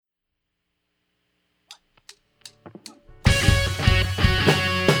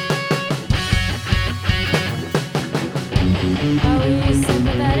Are we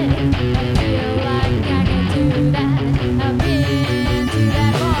sympathetic? I feel like I can do that. I've been to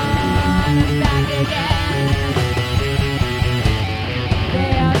that one and back again.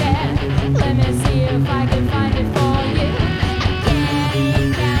 There, there, let me see if I can find it for you. I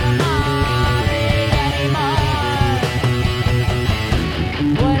can't count on it anymore.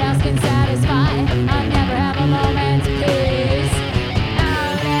 What else can satisfy? I never have a moment's peace.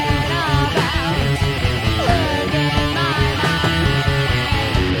 Out and about, look in my mind.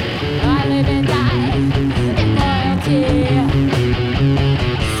 I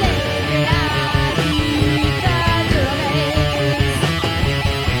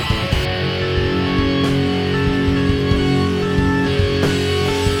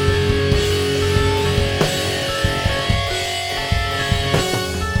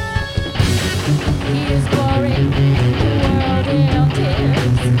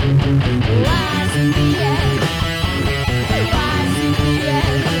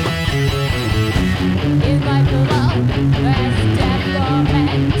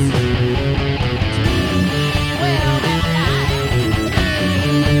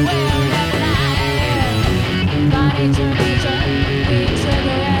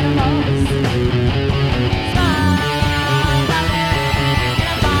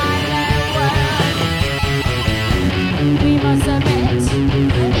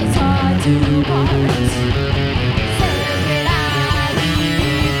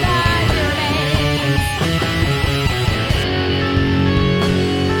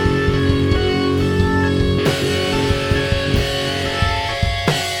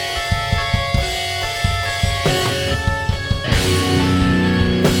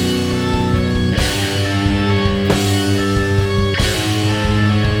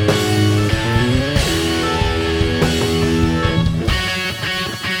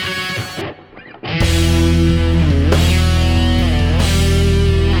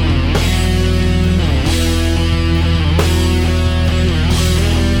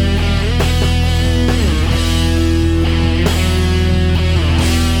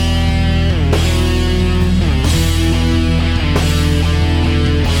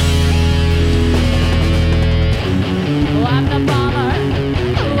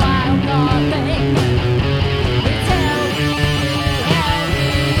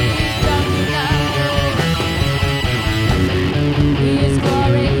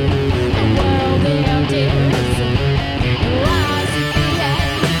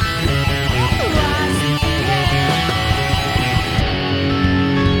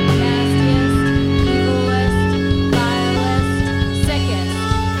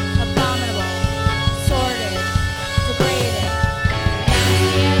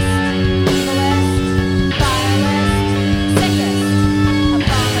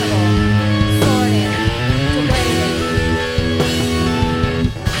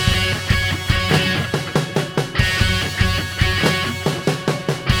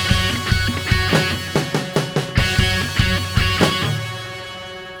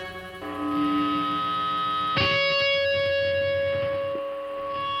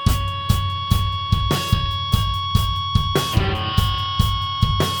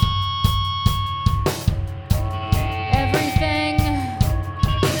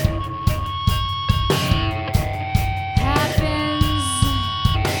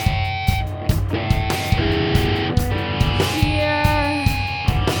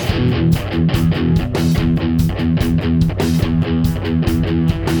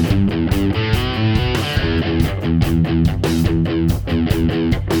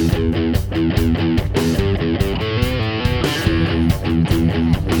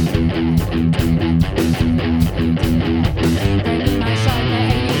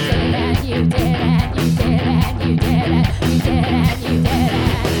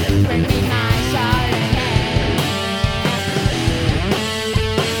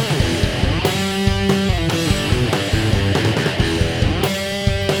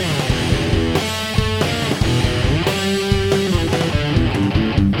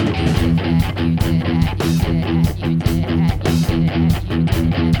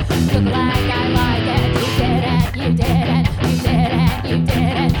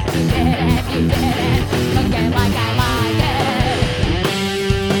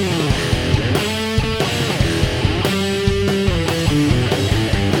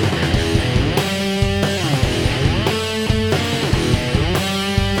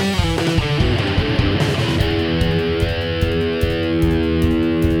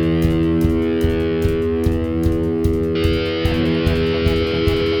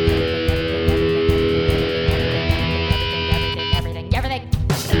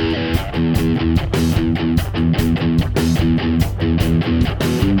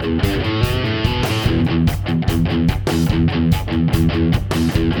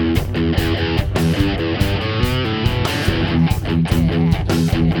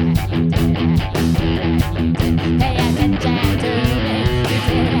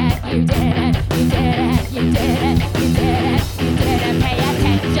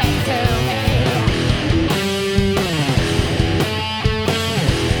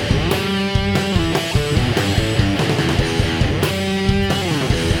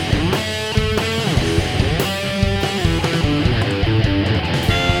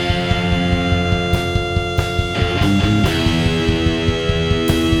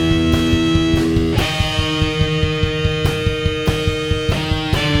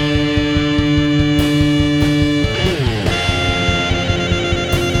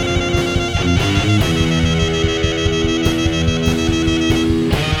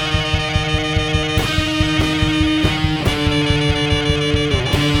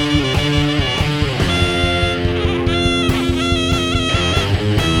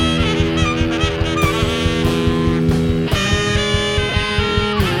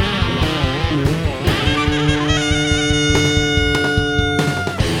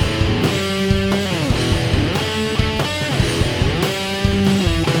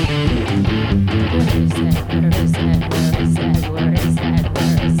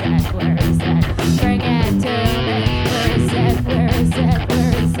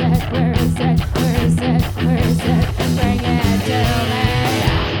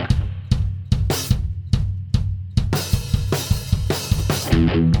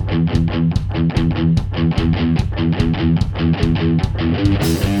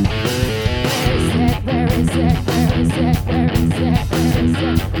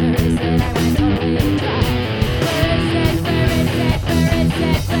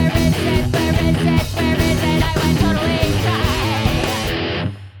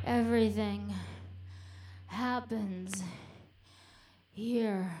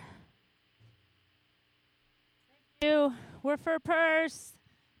here. We're for Purse.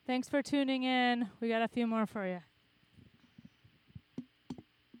 Thanks for tuning in. We got a few more for you.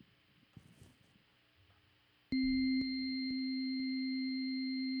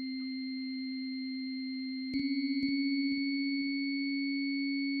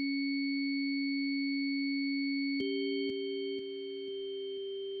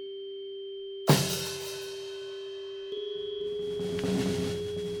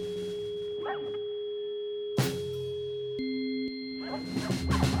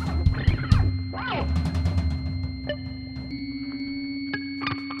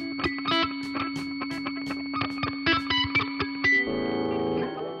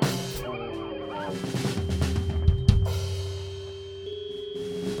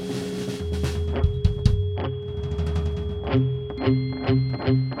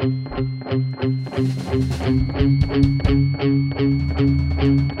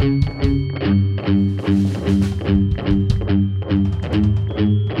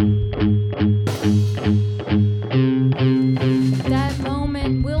 That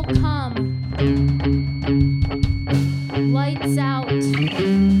moment will come. Lights out.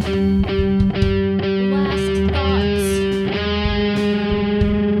 Last thoughts.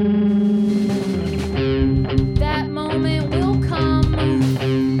 That moment will come.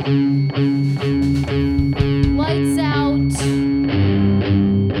 Lights out.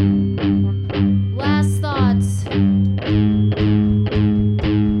 Last thoughts.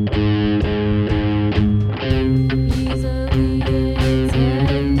 Easily its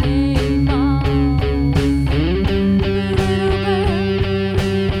head came off.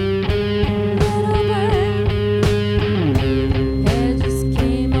 Little bird. Head just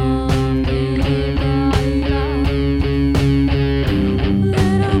came off, came right off.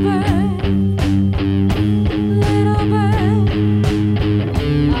 Little bird.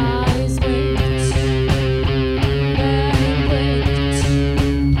 Eyes winked, then blinked.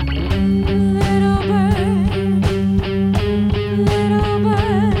 Little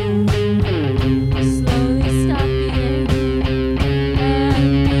bird, slowly stopped beating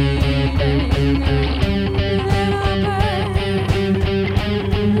and beating.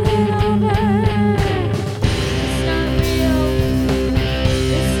 Little bird, it's not real,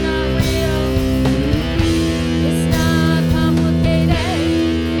 it's not real, it's not complicated.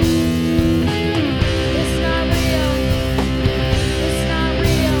 It's not real, it's not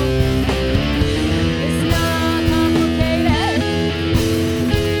real, it's not complicated.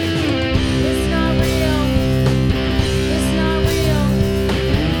 It's not real, it's not real,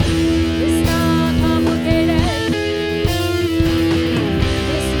 it's not complicated.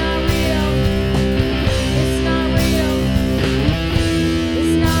 It's not real, it's not real,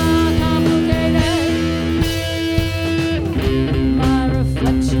 it's not complicated. My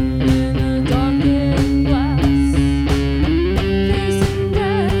reflection in a darkened glass, facing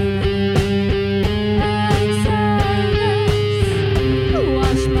death and sadness.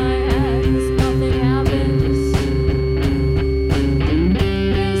 Wash my hands, nothing happens.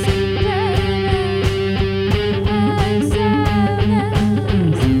 Facing death and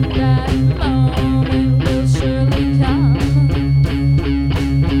sadness. That moment will surely come.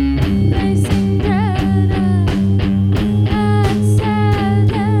 Facing death and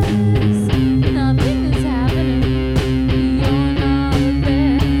sadness. Nothing is happening. You're not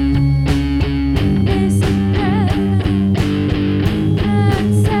there. Facing death and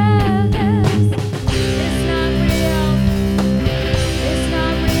sadness. It's not real. It's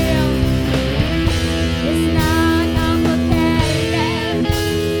not real. It's not complicated.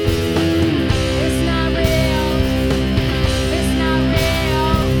 It's not real. It's not real.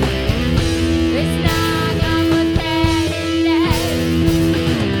 It's not complicated.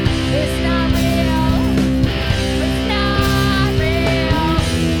 It's not real. It's not real.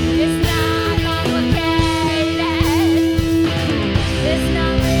 It's not complicated. It's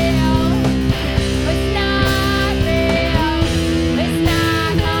not real. It's not real. It's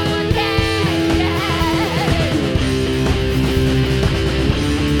not complicated.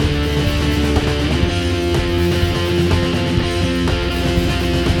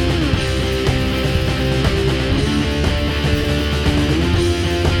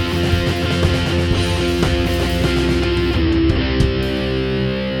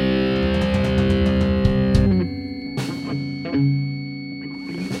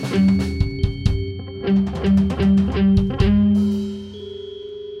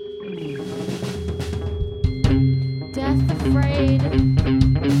 Death afraid.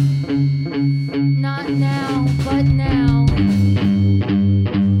 Not now, but now.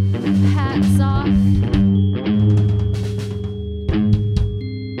 Hats off.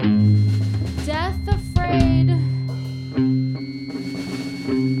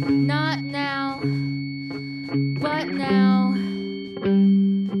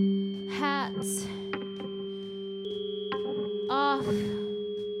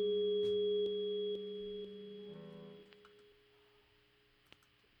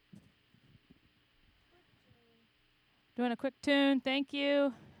 quick tune. Thank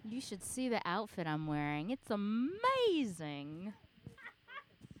you. You should see the outfit I'm wearing. It's amazing.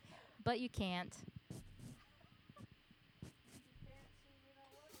 But you can't.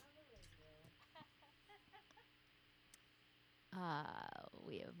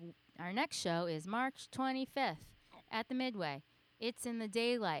 We have our next show is March 25th at the Midway. It's in the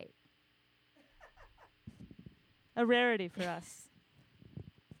daylight. A rarity for us.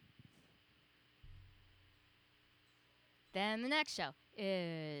 Then the next show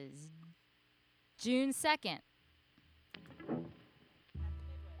is June 2nd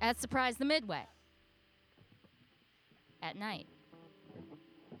at Surprise the Midway at night.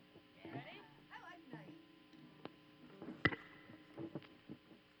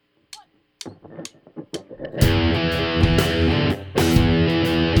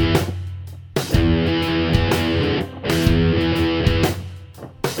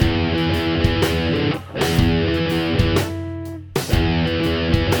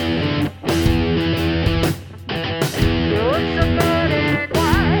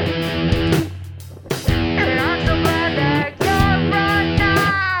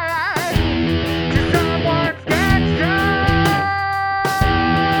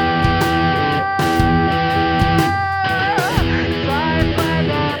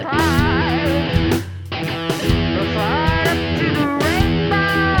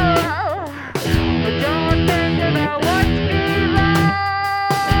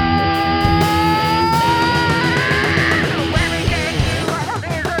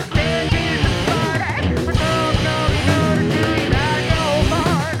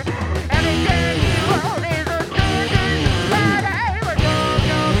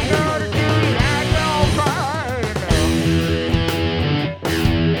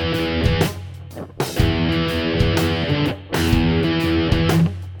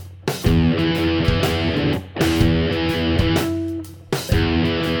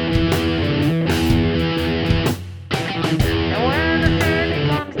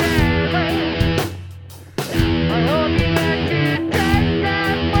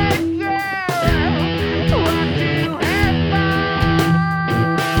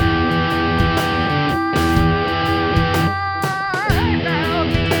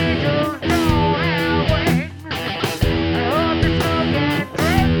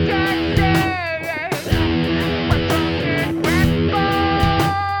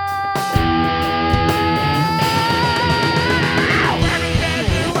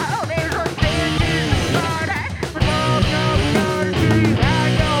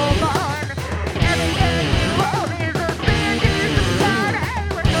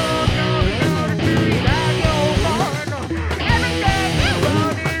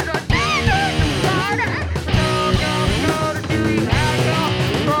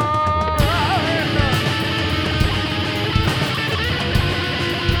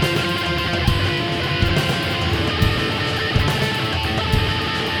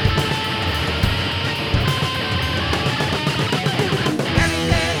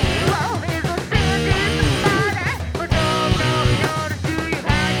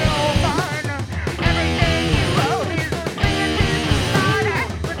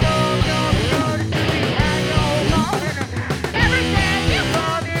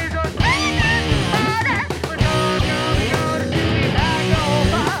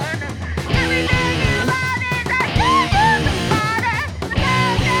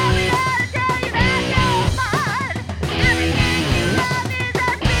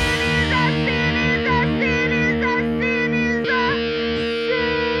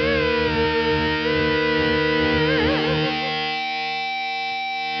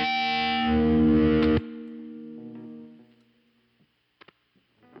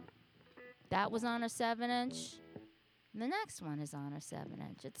 That was on a 7-inch. The next one is on a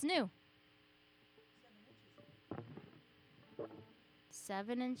 7-inch. It's new.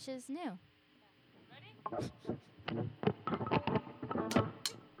 7 inches new.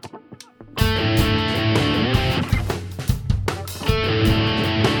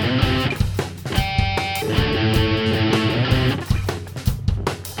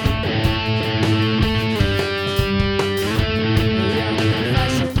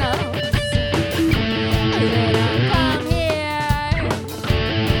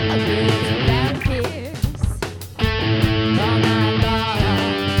 All night long.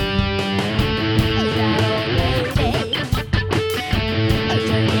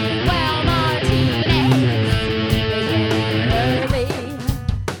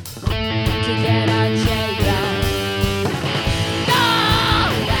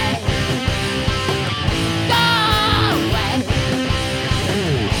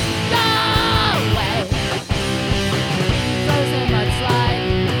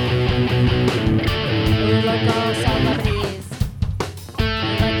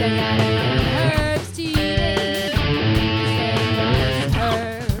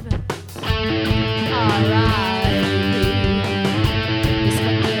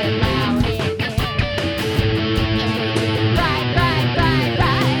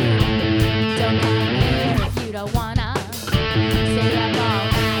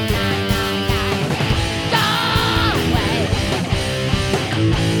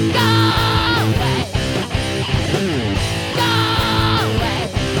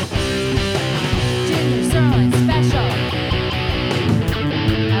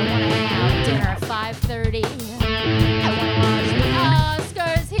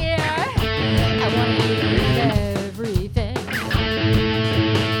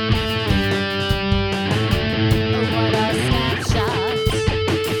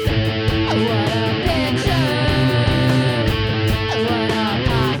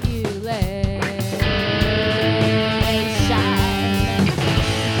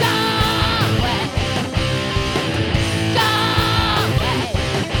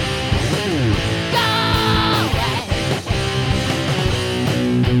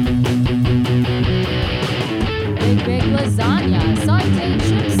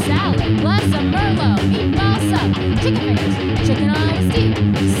 glass of Merlot, meatball sub, chicken fingers, chicken on a steak,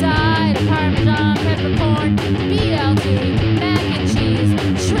 side of Parmesan, peppercorn, BLT, mac and cheese,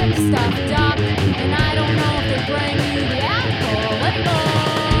 shrimp stuffed duck, and I don't know if they bring you the apple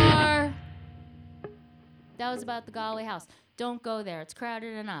anymore. That was about the Galway House. Don't go there. It's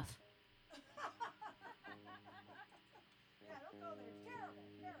crowded enough.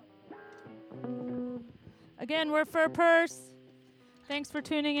 Again, we're for Purse. Thanks for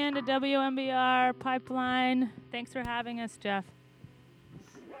tuning in to WMBR Pipeline. Thanks for having us, Jeff.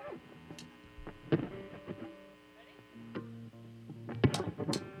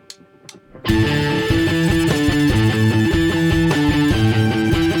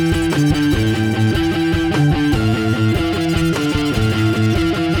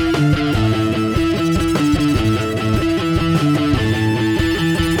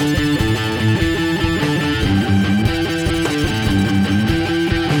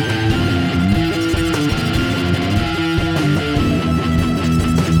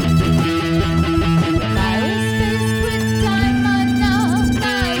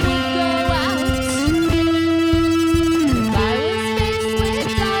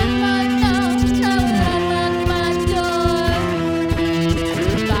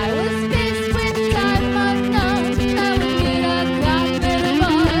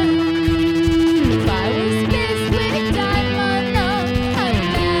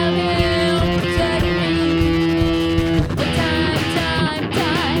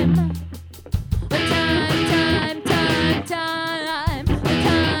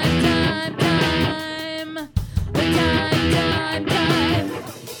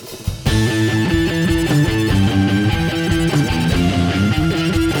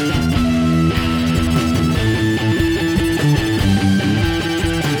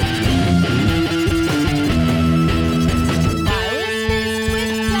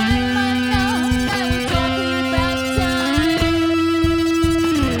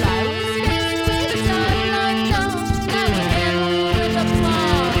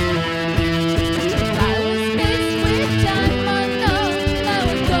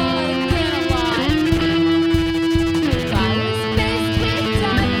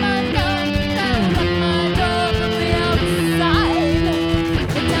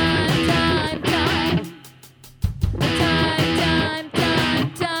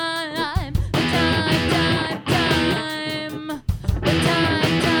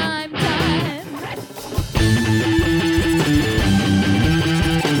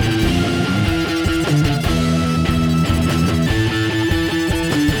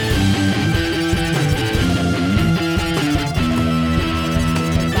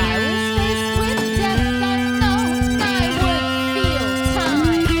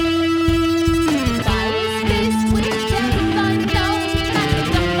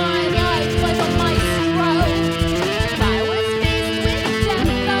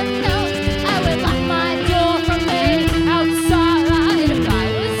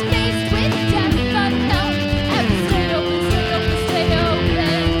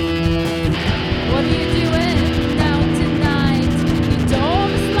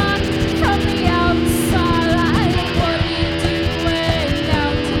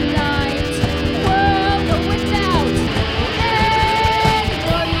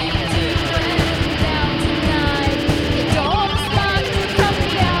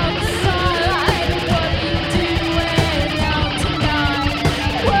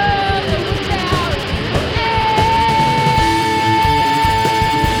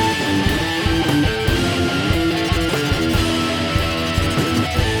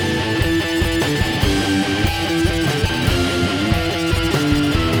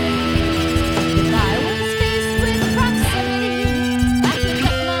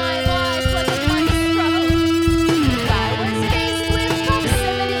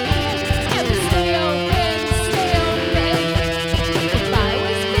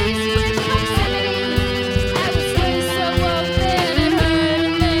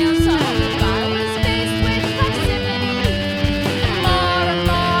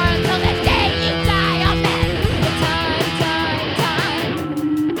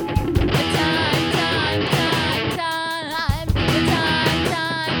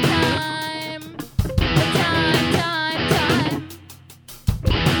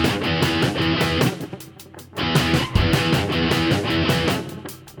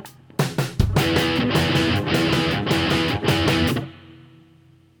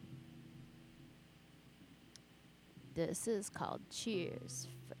 This is called Cheers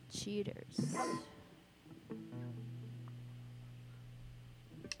for Cheaters. One,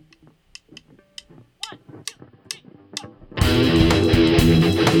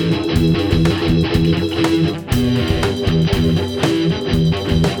 two, three, four.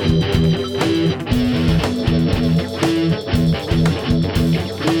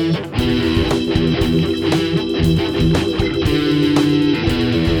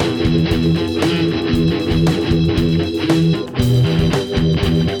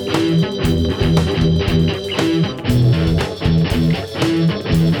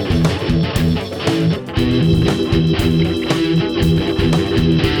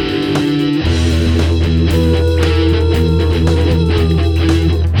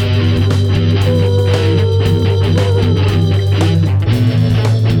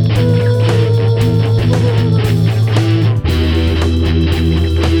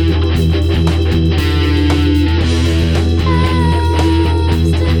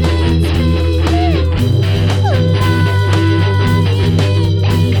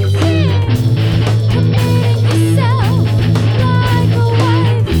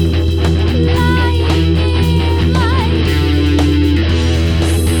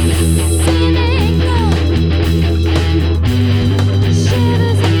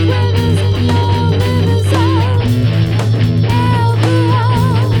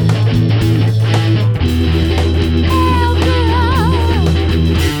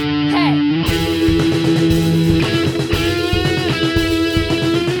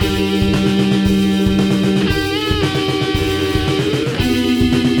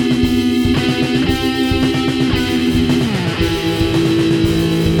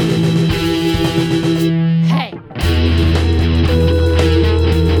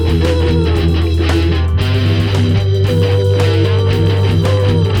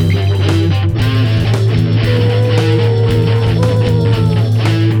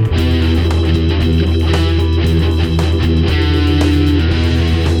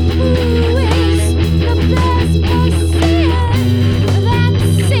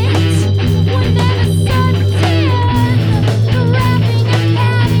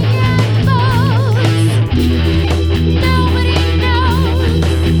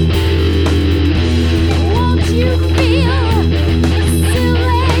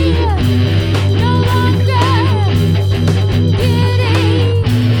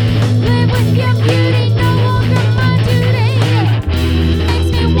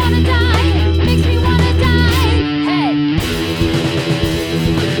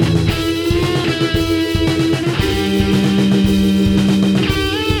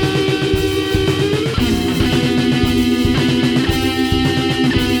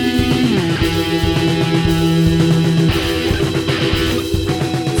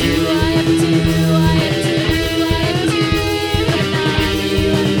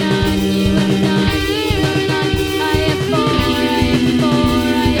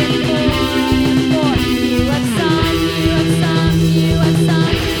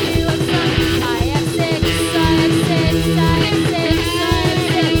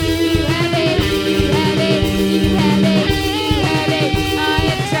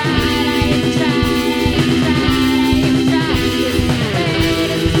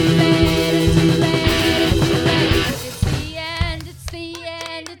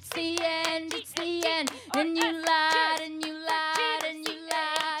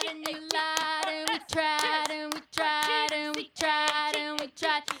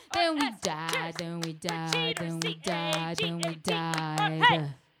 tried. Then we died, then we died, then we died, then we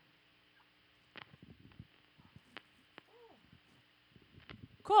died.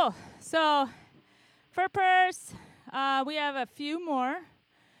 Cool. So, Furpers, we have a few more.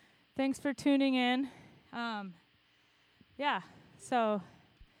 Thanks for tuning in. Yeah, so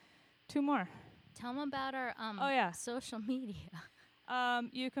 2 more. Tell them about our social media.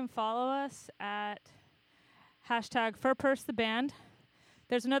 You can follow us at #FurPursTheBand.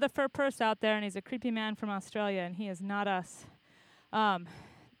 There's another Furpurs out there, and he's a creepy man from Australia, and he is not us.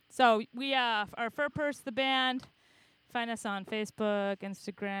 So we are Furpurs the Band. Find us on Facebook,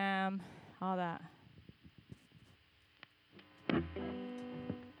 Instagram, all that.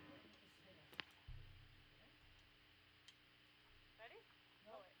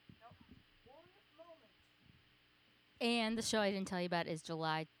 And the show I didn't tell you about is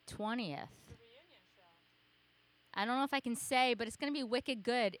July 20th. I don't know if I can say, but it's going to be wicked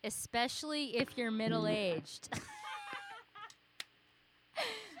good, especially if you're middle-aged.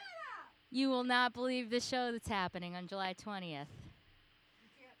 You will not believe the show that's happening on July 20th. You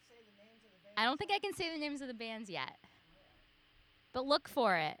can't say the names of the bands? I don't think I can say the names of the bands yet. But look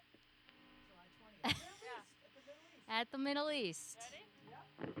for it. July 20th. At the Middle East. Ready?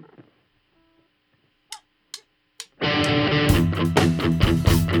 Yep.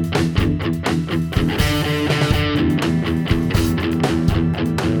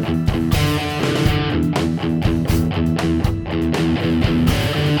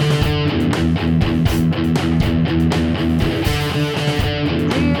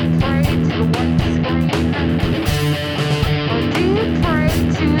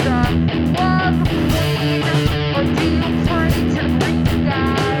 Or do you pray to the Greek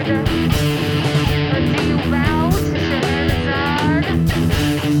god?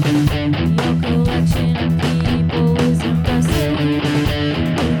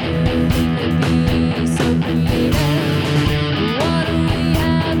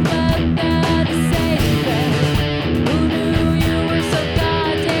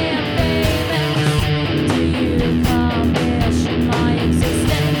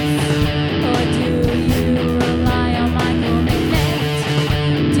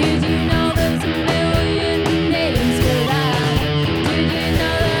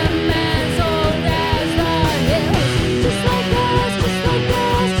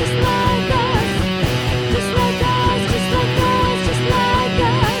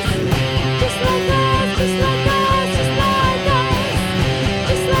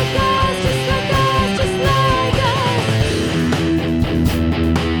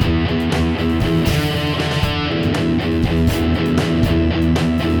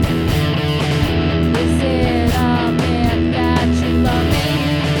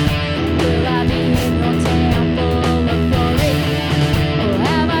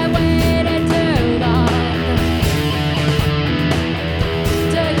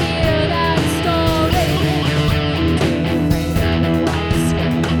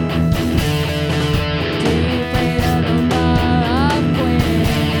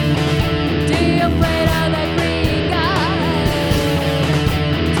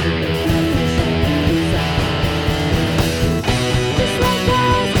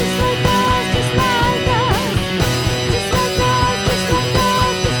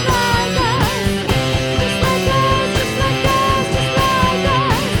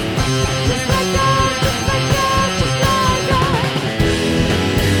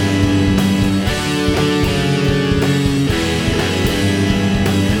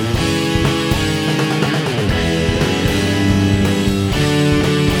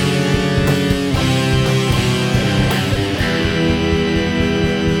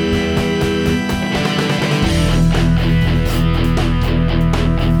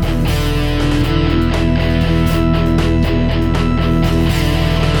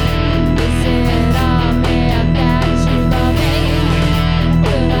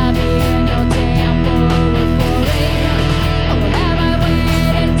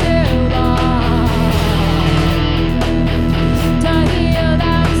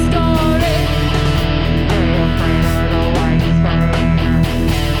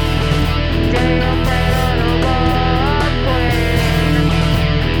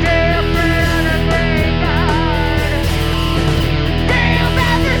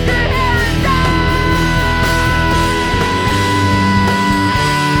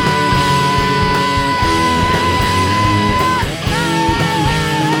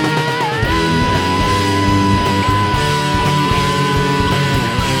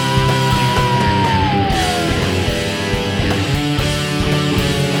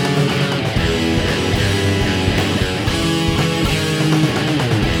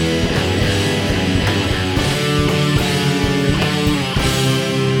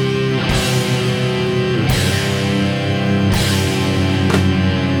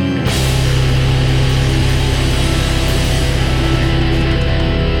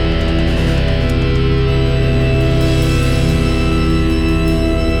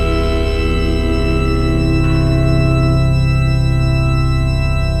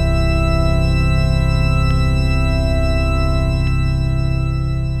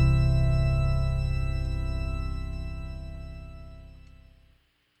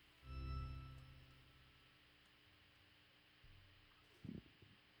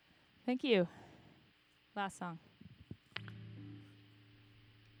 Thank you. Last song.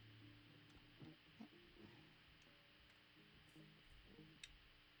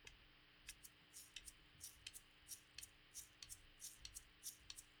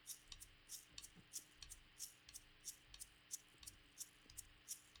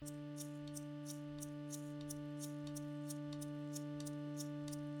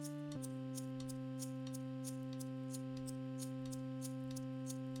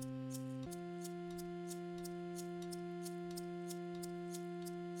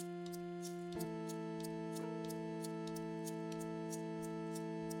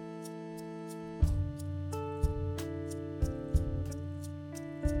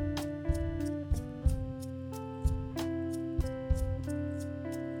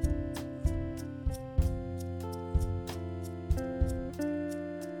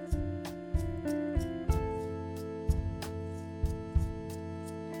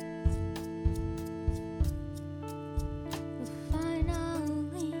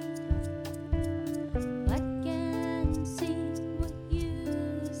 Finally, I can see what you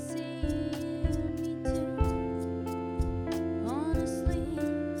see me to. Honestly,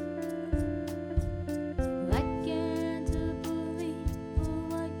 I can't believe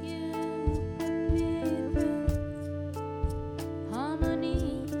what you put me through.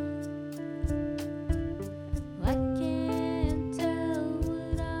 Harmony, I can't tell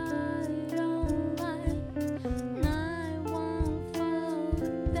what I don't like. And I won't fall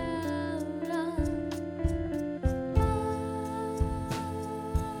without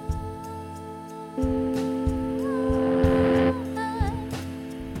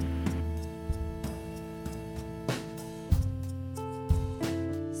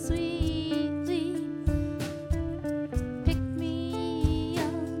sweetly pick me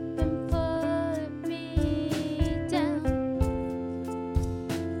up and put me down.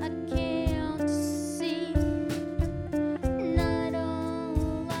 I can't see, and I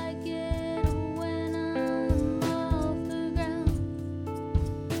don't like it when I'm off the ground,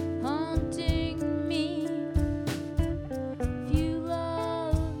 haunting me. If you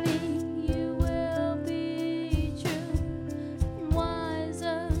love me, you will be true and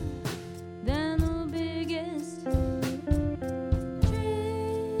wiser than the biggest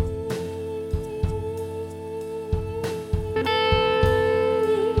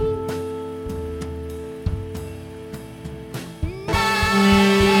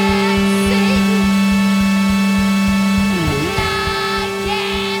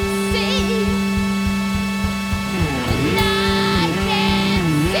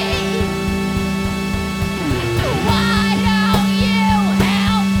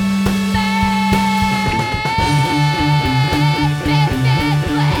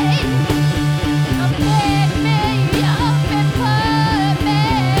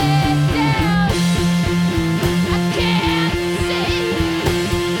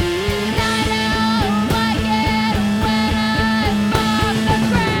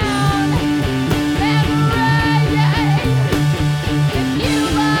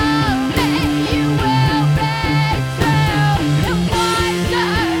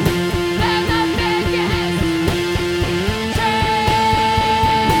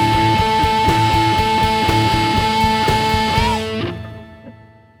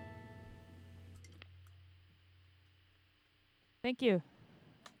Thank you.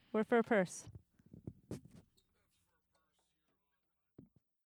 We're for a purse.